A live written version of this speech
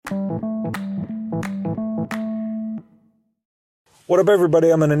What up, everybody?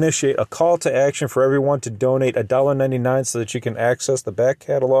 I'm going to initiate a call to action for everyone to donate $1.99 so that you can access the back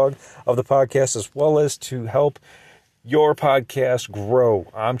catalog of the podcast as well as to help your podcast grow.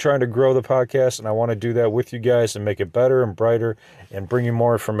 I'm trying to grow the podcast, and I want to do that with you guys and make it better and brighter and bring you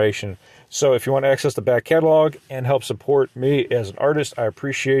more information. So if you want to access the back catalog and help support me as an artist, I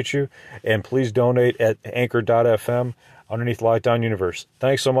appreciate you. And please donate at anchor.fm underneath Lockdown Universe.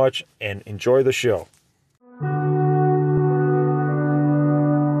 Thanks so much, and enjoy the show.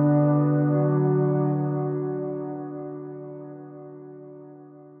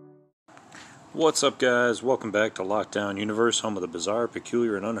 What's up, guys? Welcome back to Lockdown Universe, home of the bizarre,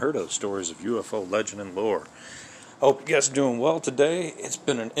 peculiar, and unheard of stories of UFO legend and lore. Hope you guys are doing well today. It's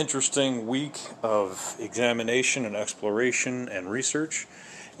been an interesting week of examination and exploration and research,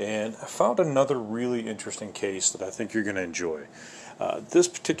 and I found another really interesting case that I think you're going to enjoy. This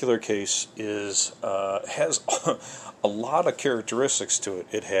particular case has a lot of characteristics to it.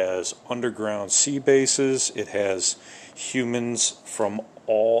 It has underground sea bases. It has humans from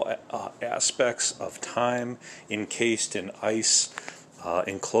all aspects of time encased in ice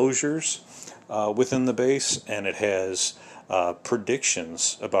enclosures within the base, and it has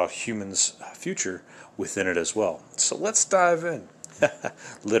predictions about humans' future within it as well. So let's dive in,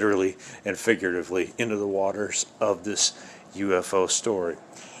 literally and figuratively, into the waters of this UFO story.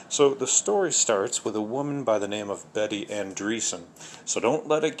 So the story starts with a woman by the name of Betty Andreessen. So don't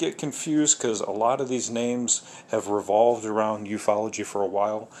let it get confused, because a lot of these names have revolved around ufology for a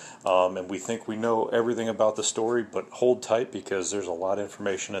while, and we think we know everything about the story, but hold tight because there's a lot of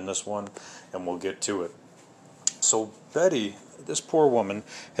information in this one, and we'll get to it. So Betty, this poor woman,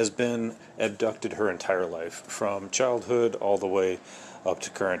 has been abducted her entire life, from childhood all the way up to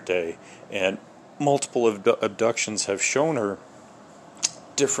current day, and multiple abductions have shown her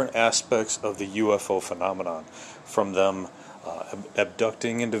different aspects of the UFO phenomenon, from them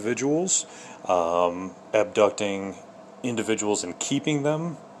abducting individuals, abducting individuals and keeping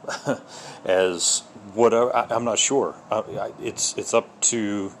them as whatever. I'm not sure. It's up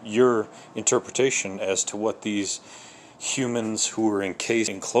to your interpretation as to what these humans who are encased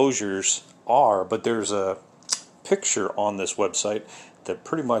in enclosures are, but there's a picture on this website that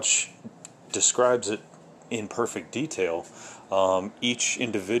pretty much describes it in perfect detail. Each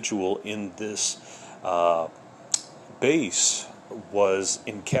individual in this base was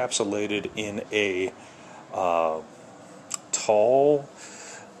encapsulated in a tall,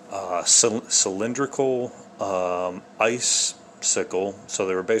 cylindrical icicle. So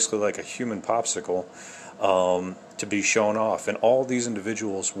they were basically like a human popsicle to be shown off. And all these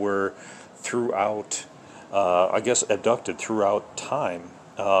individuals were throughout, abducted throughout time,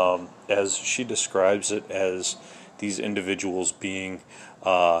 as she describes it, as these individuals being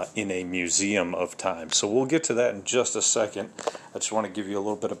in a museum of time. So we'll get to that in just a second. I just want to give you a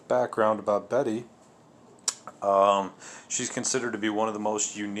little bit of background about Betty. She's considered to be one of the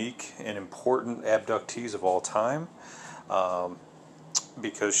most unique and important abductees of all time,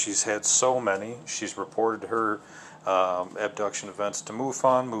 because she's had so many. She's reported her abduction events to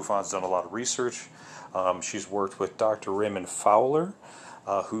MUFON. MUFON's done a lot of research. She's worked with Dr. Raymond Fowler,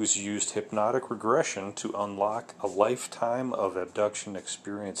 who's used hypnotic regression to unlock a lifetime of abduction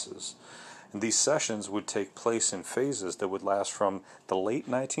experiences. And these sessions would take place in phases that would last from the late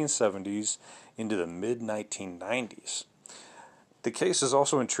 1970s into the mid-1990s. The case is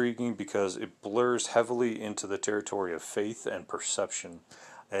also intriguing because it blurs heavily into the territory of faith and perception,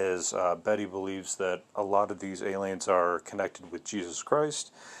 as Betty believes that a lot of these aliens are connected with Jesus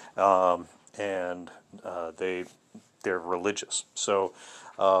Christ, and they're religious. So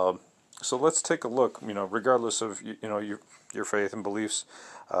let's take a look. Regardless of your faith and beliefs,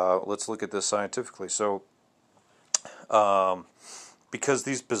 let's look at this scientifically. So, because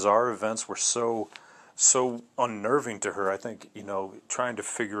these bizarre events were so unnerving to her, I think trying to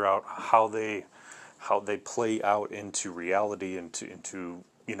figure out how they play out into reality, into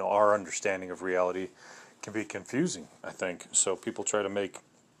our understanding of reality, can be confusing, I think. So people try to make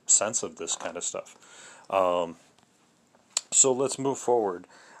sense of this kind of stuff. So let's move forward.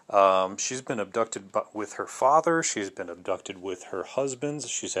 She's been abducted with her father. She's been abducted with her husbands.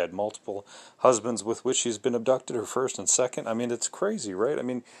 She's had multiple husbands with which she's been abducted, her first and second. I mean, it's crazy, right? I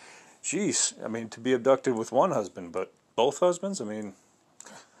mean, geez. I mean, to be abducted with one husband, but both husbands? I mean,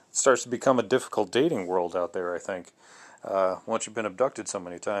 it starts to become a difficult dating world out there, I think, once you've been abducted so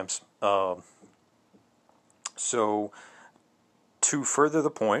many times. So, to further the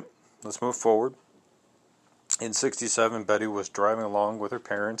point, let's move forward. In 1967, Betty was driving along with her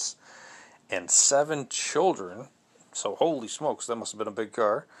parents and 7 children So holy smokes, that must have been a big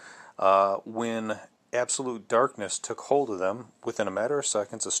car. When absolute darkness took hold of them, within a matter of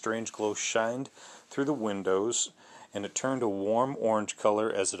seconds, a strange glow shined through the windows, and it turned a warm orange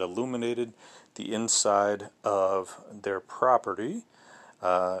color as it illuminated the inside of their property.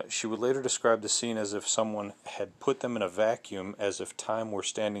 She would later describe the scene as if someone had put them in a vacuum, as if time were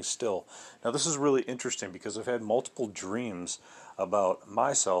standing still. Now, this is really interesting because I've had multiple dreams about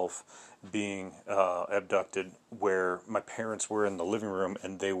myself being abducted where my parents were in the living room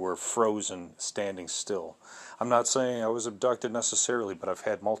and they were frozen, standing still. I'm not saying I was abducted necessarily, but I've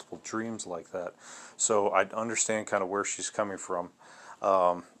had multiple dreams like that. So I understand kind of where she's coming from.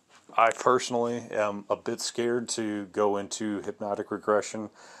 I personally am a bit scared to go into hypnotic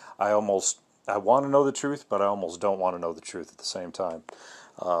regression. I want to know the truth, but I almost don't want to know the truth at the same time.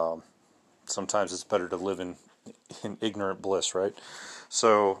 Sometimes it's better to live in ignorant bliss, right?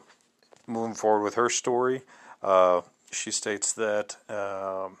 So, moving forward with her story, she states that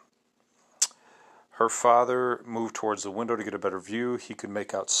her father moved towards the window to get a better view. He could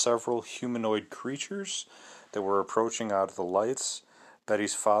make out several humanoid creatures that were approaching out of the lights.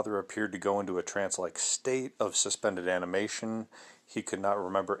 Betty's father appeared to go into a trance-like state of suspended animation. He could not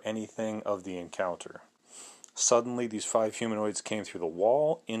remember anything of the encounter. Suddenly, these 5 humanoids came through the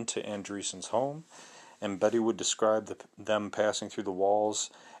wall into Andreessen's home, and Betty would describe them passing through the walls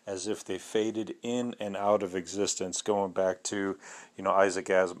as if they faded in and out of existence, going back to, Isaac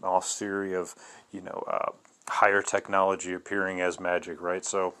Asimov's theory of, higher technology appearing as magic, right?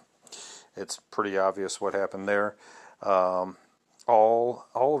 So it's pretty obvious what happened there. All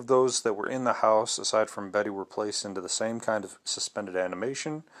of those that were in the house, aside from Betty, were placed into the same kind of suspended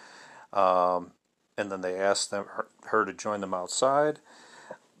animation, and then they asked her to join them outside.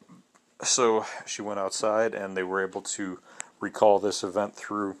 So she went outside, and they were able to recall this event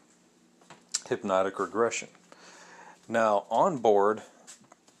through hypnotic regression. Now, on board,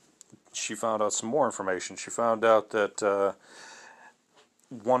 she found out some more information. She found out that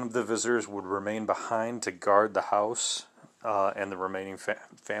one of the visitors would remain behind to guard the house and the remaining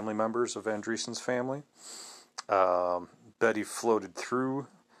family members of Andreessen's family. Betty floated through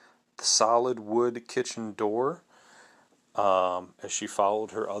the solid wood kitchen door as she followed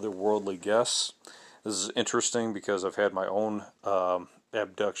her otherworldly guests. This is interesting because I've had my own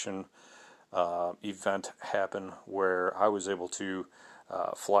abduction event happen where I was able to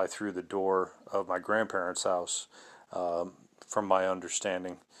fly through the door of my grandparents' house, from my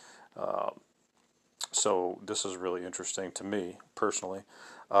understanding. So this is really interesting to me personally.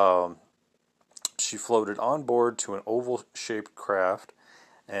 She floated on board to an oval-shaped craft,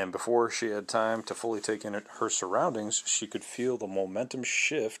 and before she had time to fully take in her surroundings, she could feel the momentum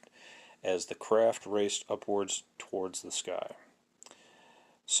shift as the craft raced upwards towards the sky.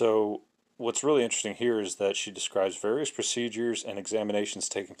 So what's really interesting here is that she describes various procedures and examinations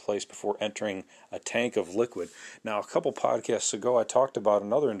taking place before entering a tank of liquid. Now, a couple podcasts ago, I talked about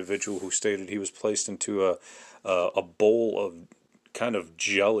another individual who stated he was placed into a bowl of kind of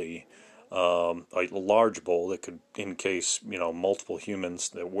jelly, a large bowl that could encase multiple humans.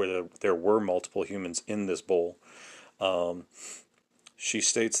 There were multiple humans in this bowl. She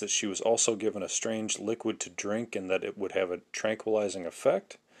states that she was also given a strange liquid to drink and that it would have a tranquilizing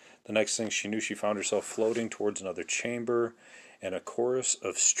effect. The next thing she knew, she found herself floating towards another chamber, and a chorus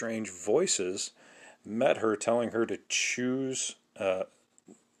of strange voices met her, telling her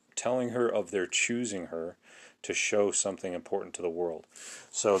of their choosing her to show something important to the world.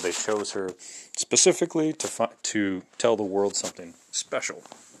 So they chose her specifically to tell the world something special.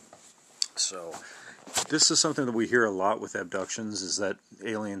 So this is something that we hear a lot with abductions, is that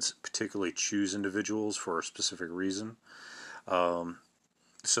aliens particularly choose individuals for a specific reason.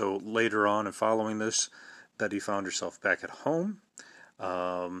 So later on and following this, Betty found herself back at home,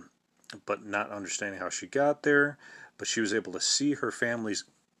 but not understanding how she got there. But she was able to see her families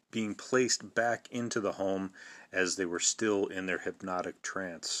being placed back into the home as they were still in their hypnotic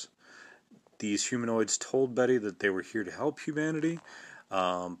trance. These humanoids told Betty that they were here to help humanity,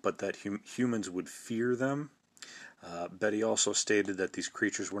 but that humans would fear them. Betty also stated that these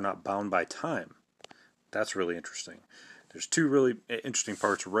creatures were not bound by time. That's really interesting. There's 2 really interesting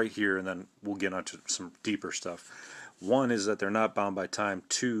parts right here, and then we'll get onto some deeper stuff. One is that they're not bound by time.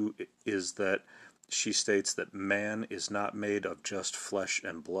 2 is that she states that man is not made of just flesh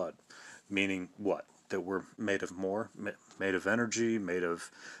and blood. Meaning what? That we're made of more, made of energy, made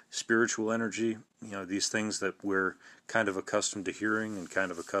of spiritual energy. These things that we're kind of accustomed to hearing and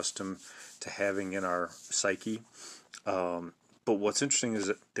kind of accustomed to having in our psyche. But what's interesting is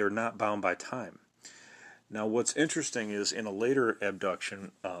that they're not bound by time. Now, what's interesting is in a later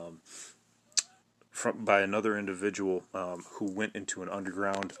abduction, by another individual who went into an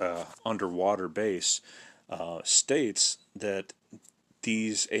underwater base, states that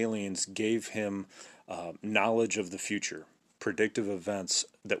these aliens gave him knowledge of the future, predictive events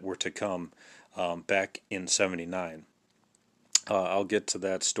that were to come back in '79. I'll get to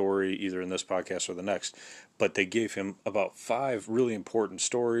that story either in this podcast or the next. But they gave him about 5 really important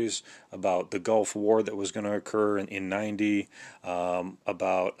stories about the Gulf War that was going to occur in '90,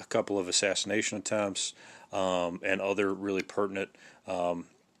 about a couple of assassination attempts, and other really pertinent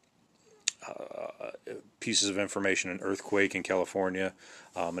pieces of information, an earthquake in California,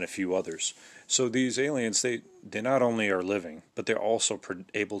 and a few others. So these aliens, they not only are living, but they're also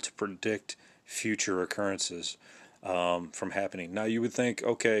able to predict future occurrences from happening. Now you would think,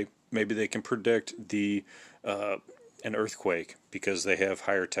 okay, maybe they can predict an earthquake because they have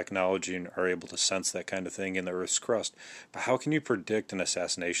higher technology and are able to sense that kind of thing in the Earth's crust. But how can you predict an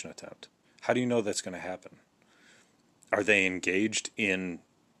assassination attempt? How do you know that's going to happen? Are they engaged in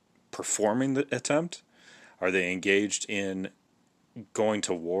performing the attempt? Are they engaged in going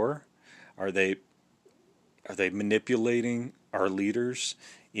to war? Are they manipulating our leaders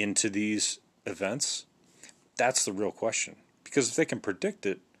into these events? That's the real question. Because if they can predict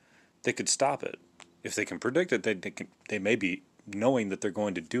it, they could stop it. If they can predict it, they may be knowing that they're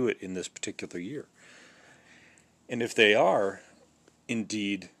going to do it in this particular year. And if they are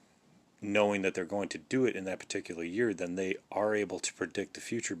indeed knowing that they're going to do it in that particular year, then they are able to predict the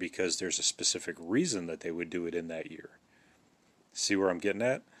future because there's a specific reason that they would do it in that year. See where I'm getting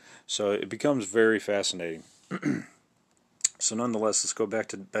at? So it becomes very fascinating. So nonetheless, let's go back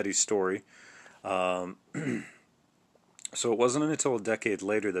to Betty's story. So it wasn't until a decade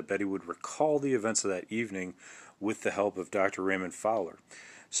later that Betty would recall the events of that evening with the help of Dr. Raymond Fowler.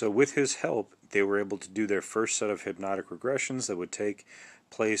 So with his help, they were able to do their first set of hypnotic regressions that would take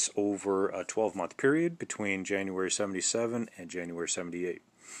place over a 12-month period between January 77 and January 78.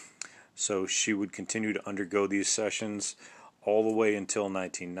 So she would continue to undergo these sessions all the way until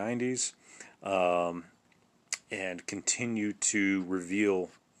 1990s and continue to reveal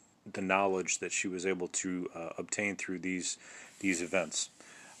the knowledge that she was able to obtain through these events.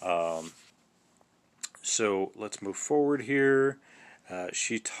 So let's move forward here.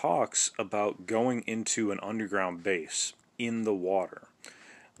 She talks about going into an underground base in the water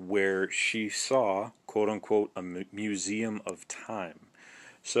where she saw, quote-unquote, a museum of time.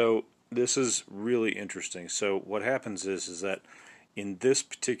 So this is really interesting. So what happens is that in this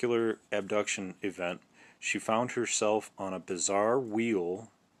particular abduction event, she found herself on a bizarre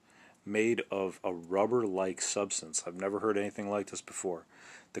wheel made of a rubber-like substance. I've never heard anything like this before.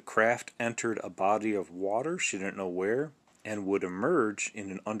 The craft entered a body of water, she didn't know where, and would emerge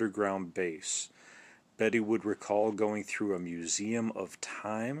in an underground base. Betty would recall going through a museum of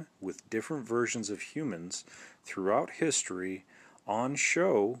time with different versions of humans throughout history on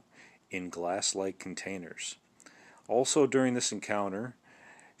show in glass-like containers. Also during this encounter,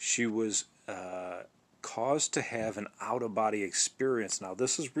 she was caused to have an out-of-body experience. Now,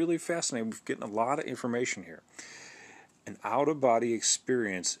 this is really fascinating. We're getting a lot of information here. An out-of-body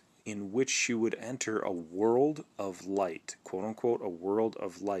experience in which she would enter a world of light, quote-unquote, a world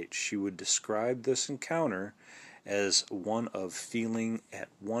of light. She would describe this encounter as one of feeling at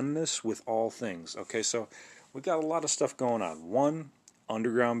oneness with all things. Okay, so we got a lot of stuff going on. 1,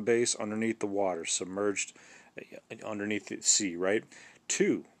 underground base underneath the water, submerged underneath the sea, right?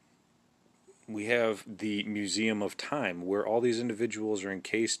 2, we have the Museum of Time, where all these individuals are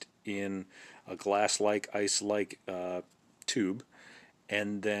encased in a glass-like, ice-like tube.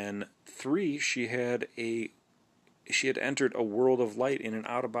 And then 3, she had entered a world of light in an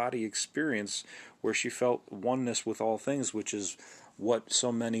out-of-body experience where she felt oneness with all things, which is what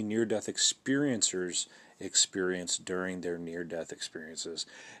so many near-death experiencers experience during their near-death experiences.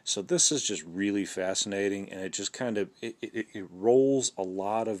 So this is just really fascinating, and it just kind of it rolls a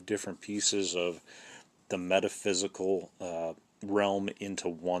lot of different pieces of the metaphysical realm into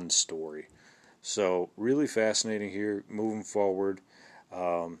one story. So really fascinating here. Moving forward,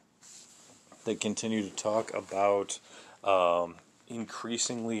 they continue to talk about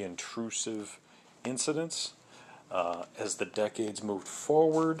increasingly intrusive incidents. As the decades moved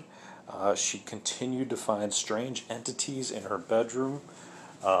forward, she continued to find strange entities in her bedroom,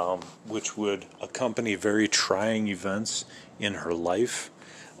 which would accompany very trying events in her life.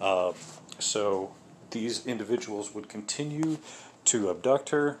 So these individuals would continue to abduct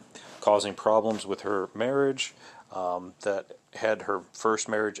her, causing problems with her marriage that had her first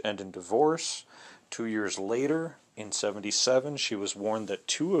marriage end in divorce. 2 years later, in '77, she was warned that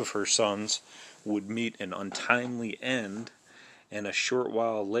 2 of her sons would meet an untimely end and a short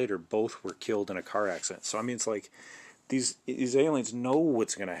while later, both were killed in a car accident. So I mean, it's like these aliens know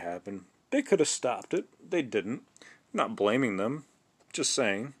what's going to happen. They could have stopped it. They didn't. I'm not blaming them. Just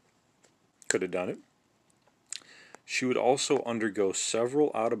saying, could have done it. She would also undergo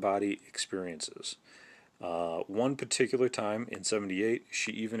several out-of-body experiences. One particular time in '78,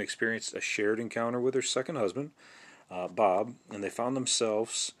 she even experienced a shared encounter with her second husband, Bob, and they found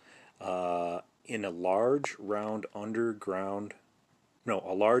themselves in a large, round alien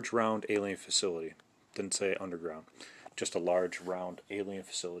facility. Didn't say underground, just a large, round alien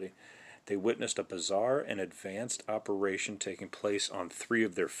facility. They witnessed a bizarre and advanced operation taking place on 3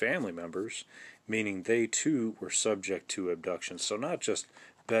 of their family members, meaning they too were subject to abduction. So not just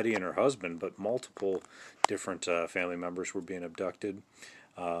Betty and her husband, but multiple different family members were being abducted.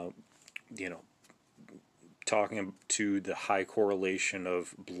 You know, talking to the high correlation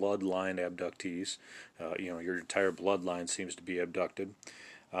of bloodline abductees. Your entire bloodline seems to be abducted.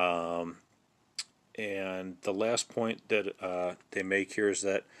 And the last point that they make here is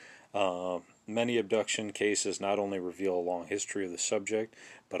that many abduction cases not only reveal a long history of the subject,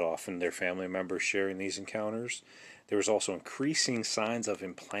 but often their family members sharing these encounters. There was also increasing signs of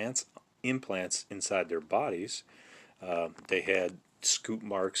implants inside their bodies. They had scoop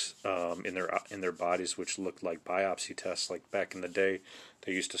marks in their bodies, which looked like biopsy tests. Like back in the day,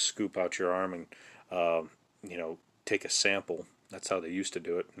 they used to scoop out your arm and take a sample. That's how they used to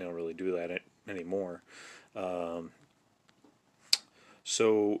do it. They don't really do that anymore.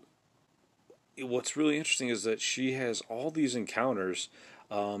 So what's really interesting is that she has all these encounters,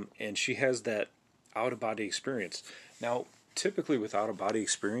 and she has that out-of-body experience. Now, typically with out-of-body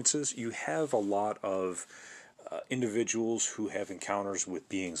experiences, you have a lot of individuals who have encounters with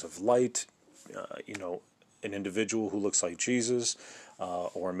beings of light, an individual who looks like Jesus,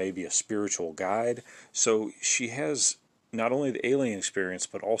 or maybe a spiritual guide. So she has not only the alien experience,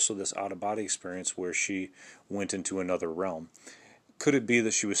 but also this out-of-body experience where she went into another realm. Could it be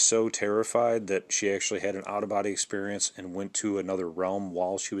that she was so terrified that she actually had an out-of-body experience and went to another realm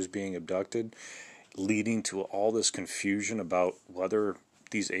while she was being abducted, leading to all this confusion about whether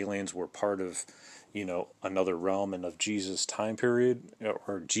these aliens were part of, another realm and of Jesus' time period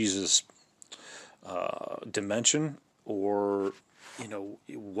or Jesus' dimension, or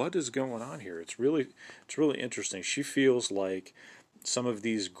what is going on here? It's really interesting. She feels like some of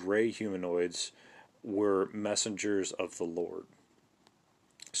these gray humanoids were messengers of the Lord.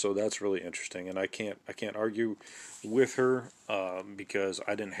 So that's really interesting, and I can't argue with her because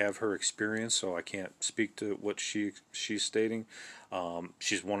I didn't have her experience, so I can't speak to what she's stating.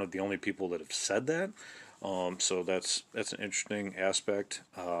 She's one of the only people that have said that, so that's an interesting aspect.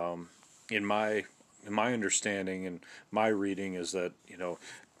 In my understanding and my reading is that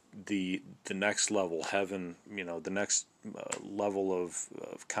the next level, heaven, the next level of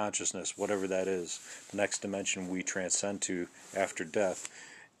consciousness, whatever that is, the next dimension we transcend to after death,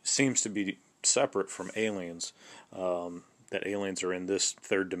 seems to be separate from aliens. That aliens are in this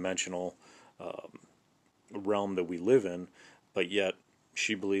third dimensional realm that we live in, but yet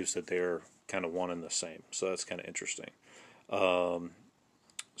she believes that they're kind of one and the same. So that's kind of interesting.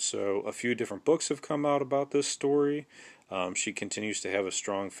 So a few different books have come out about this story. She continues to have a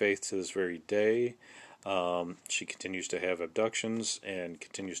strong faith to this very day. She continues to have abductions and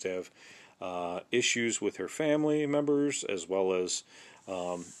continues to have issues with her family members as well as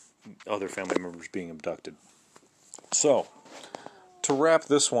other family members being abducted. So, to wrap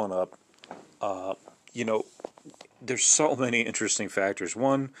this one up, there's so many interesting factors.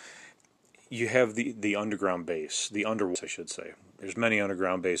 One, you have the underground base, the underwater, I should say. There's many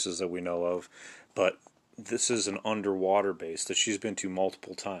underground bases that we know of, but this is an underwater base that she's been to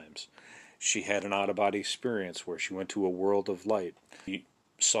multiple times. She had an out-of-body experience where she went to a world of light. She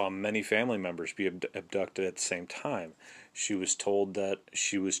saw many family members be abducted at the same time. She was told that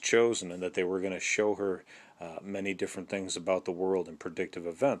she was chosen and that they were going to show her many different things about the world and predictive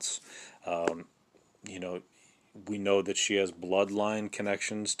events. We know that she has bloodline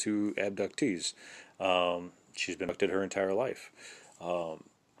connections to abductees. She's been abducted her entire life. And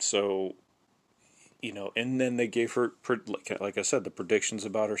then they gave her, like I said, the predictions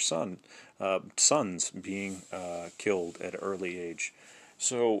about her sons being killed at an early age.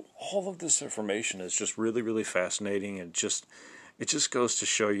 So all of this information is just really, really fascinating, and it just goes to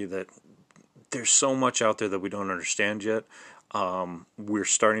show you that there's so much out there that we don't understand yet. We're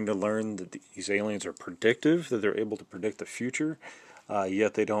starting to learn that these aliens are predictive, that they're able to predict the future,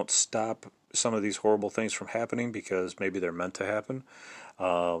 yet they don't stop some of these horrible things from happening because maybe they're meant to happen.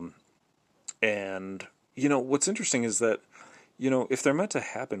 And what's interesting is that, if they're meant to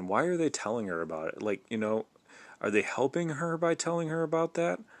happen, why are they telling her about it? Are they helping her by telling her about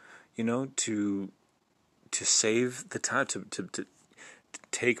that? To save the time, to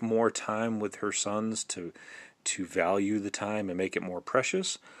take more time with her sons, to value the time and make it more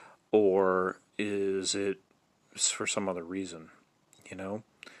precious, or is it for some other reason?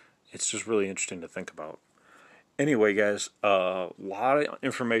 It's just really interesting to think about. Anyway, guys, a lot of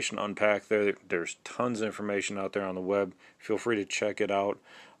information to unpack there. There's tons of information out there on the web. Feel free to check it out.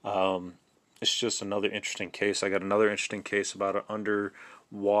 It's just another interesting case. I got another interesting case about an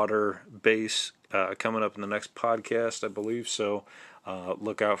underwater base coming up in the next podcast, I believe. So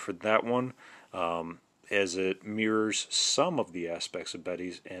look out for that one, as it mirrors some of the aspects of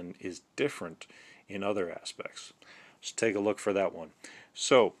Betty's and is different in other aspects. Just take a look for that one.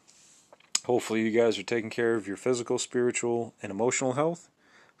 So hopefully you guys are taking care of your physical, spiritual, and emotional health,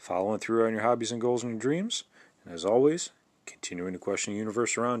 following through on your hobbies and goals and your dreams, and as always, continuing to question the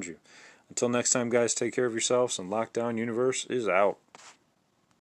universe around you. Until next time, guys, take care of yourselves, and Lockdown Universe is out.